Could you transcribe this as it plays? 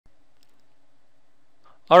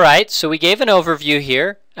Alright, so we gave an overview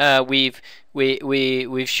here. We've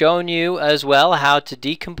shown you as well how to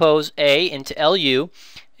decompose A into LU,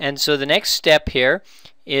 and so the next step here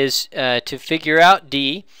is to figure out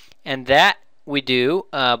D, and that we do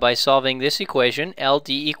by solving this equation,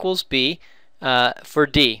 LD equals B, for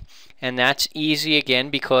D. And that's easy again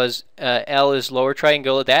because L is lower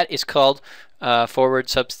triangular. That is called forward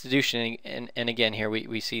substitution, and again here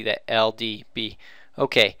we see that LDB.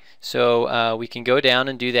 Okay, so we can go down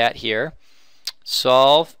and do that here.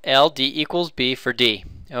 Solve LD equals B for D.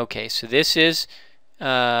 Okay, so this is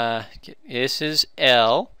L,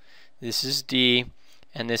 this is D,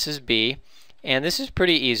 and this is B, and this is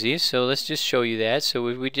pretty easy. So let's just show you that. So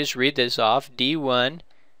we just read this off: D1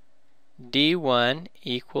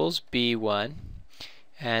 equals B1,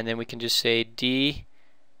 and then we can just say F21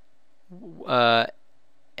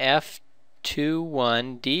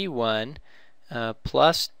 D1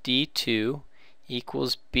 plus D2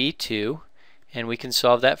 equals B2, and we can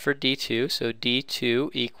solve that for D2. So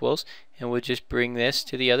D2 equals, and we'll just bring this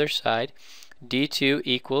to the other side, D2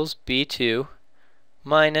 equals B2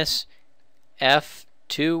 minus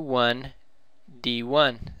F21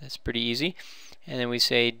 D1. That's pretty easy. And then we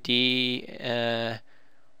say D1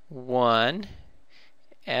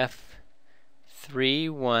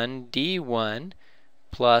 F31 D1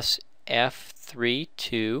 plus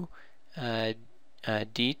F32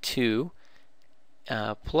 D2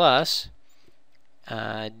 plus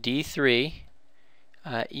D3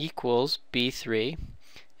 equals B3,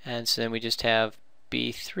 and so then we just have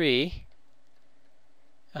B3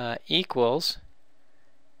 equals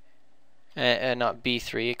not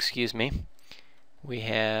B3, excuse me. We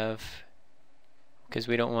have, because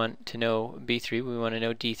we don't want to know B3, we want to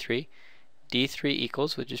know D3. D3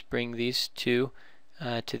 equals, we'll just bring these two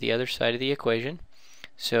to the other side of the equation.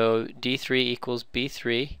 So D3 equals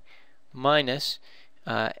B3 minus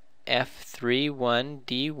F31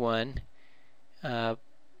 D1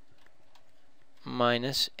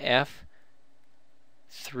 minus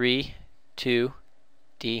F32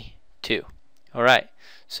 D2. Alright,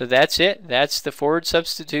 so that's it. That's the forward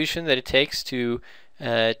substitution that it takes to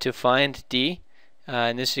find D,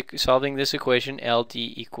 and solving this equation, LD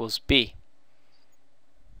equals B.